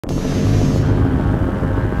Do you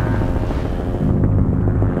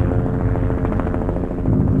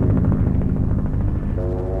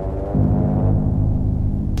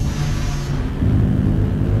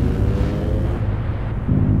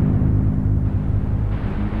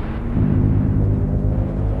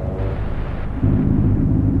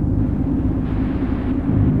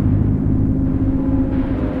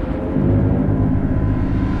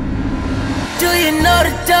know the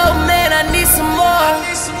dope man? I need some more.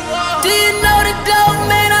 Do you know the dope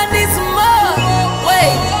man? I need some more.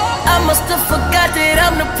 Wait, I must have forgot that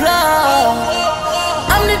I'm the plug.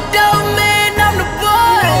 I'm the dope man, I'm the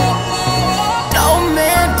boy. Dope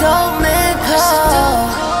man, go. Dope man, go.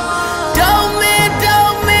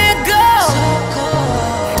 Dope man, go.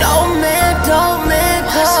 Dope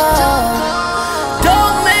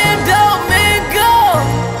man, go.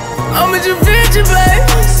 I'm a Javinci, baby.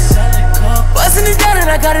 Bustin' it down and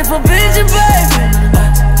I got it for Benji, baby.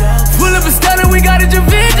 Pull up and stun it, we got it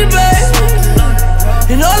Javinci, baby.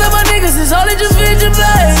 And all of my niggas is all in Javinci,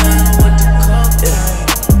 baby.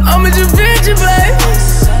 I'm a Javinci, baby.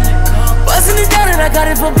 Bustin' it down and I got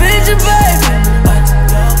it for Benji, baby.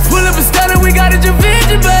 Pull up and stun it, we got it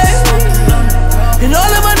Javinci, baby. And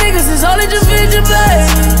all of my niggas is all in Javinci,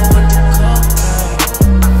 baby.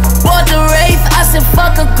 Bought the Wraith, I said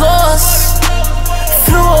fuck a ghost.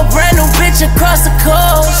 Flew a brand new bitch across the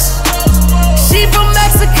coast. She from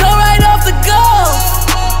Mexico, right off the Gulf.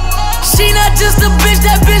 She not just a bitch,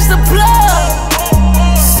 that bitch the plug.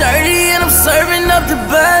 Sturdy and I'm serving up the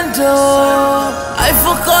bando. I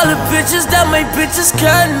fuck all the bitches that my bitches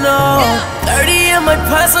can't know. 30 in my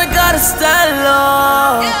pants, I gotta stand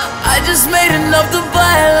low. I just made enough to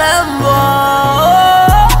buy a Lambo.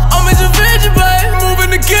 I'm in Javinci, babe,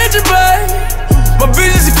 moving the kitchen, babe. My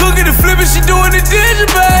bitch is cooking and flipping, she doing the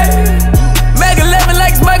digit, babe. Mag 11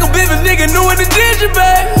 likes Michael Bivens, nigga new in the digit,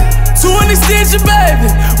 babe. 2 in the extension, baby.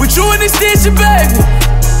 With you in the extension, baby.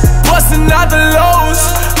 Bustin' out the lows.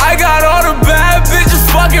 I got all the bad bitches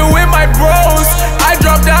fucking with my bros. I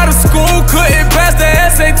dropped out of school, couldn't pass the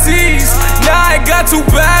SATs. Now I got 2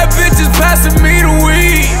 bad bitches passing me the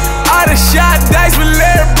weed. I done shot dice with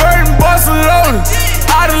Larry Bird in Barcelona.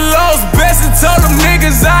 I done lost bets and told them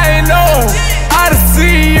niggas I ain't know. I done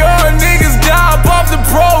seen your niggas die off the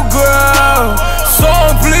program. So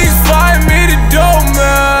please find me the dope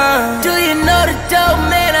man. Do you know the dope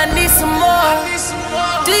man? I need some more.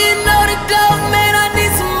 Do you know the dope man? I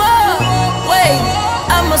need some more. Wait,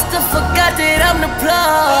 I must have forgot that I'm the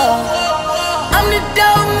plug. I'm the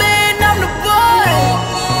dope man, I'm the boy.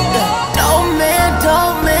 Dope man, go.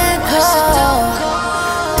 Dope man, go.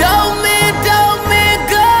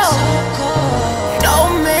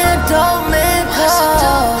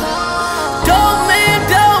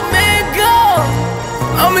 Dope man, go.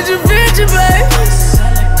 I'm a Javinci, baby.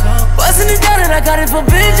 Bustin' it down and I got it for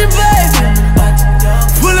Benji, baby.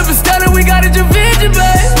 Pull up and stun it, we got it Javinci,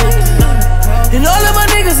 baby. And all of my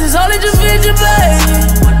niggas is all in Javinci, baby.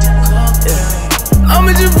 I'm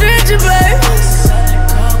a Javinci, baby.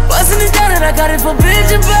 Bustin' it down and I got it for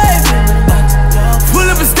Benji, baby. Pull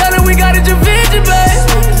up and stun it, we got it Javinci, baby.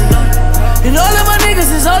 And all of my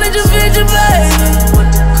niggas is all in Javinci, baby.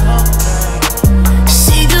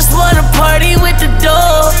 She just wanna party with the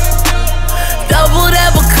dope. Double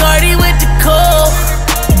that Bacardi with the coke.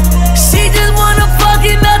 She just wanna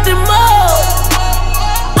fucking nothing more.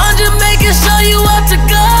 I'm just making sure you up to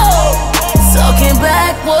go. Talking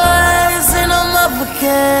backwards and I'm up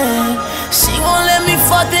again. She won't let me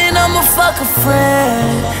fuck, then I'ma fuck a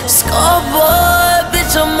friend. Scoreboard,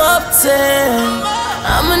 bitch, I'm up 10.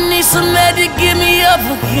 I'ma need some magic, get me up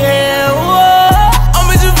again. Whoa. I'm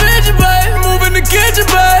in Javinci, babe, moving the kitchen,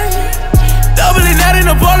 babe. Doubling out in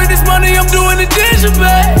the ball of this money, I'm doing addition,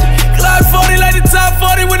 babe. Clock 40 like the top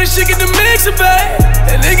 40 when the shit get the mixing, babe.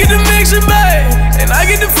 And they get the mixing, babe. And I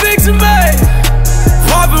get the fixing, babe.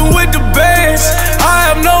 Poppin' with the bass.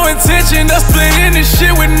 I have no intention of splitting this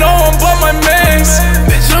shit with no one but my mans.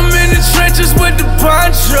 Bitch, I'm in the trenches with the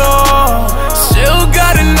poncho. Still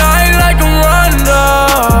got a night like I'm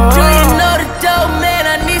Rondo. Do you know the dope man?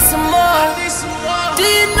 I need some more. Do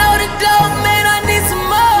you know the dope man? I need some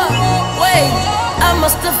more. Wait, I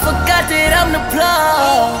must have forgot that I'm the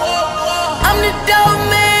plug. I'm the dope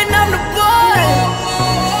man, I'm the boy.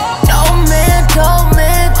 Dope man, go.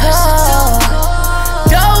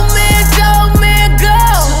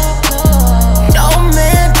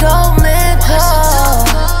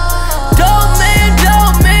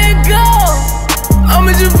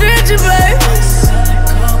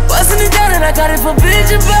 I got it for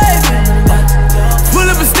Benji, baby. Pull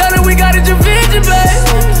up and stun it, we got it Javinci,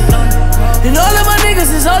 baby. And all of my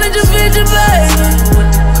niggas is all in Javinci,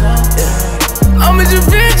 baby.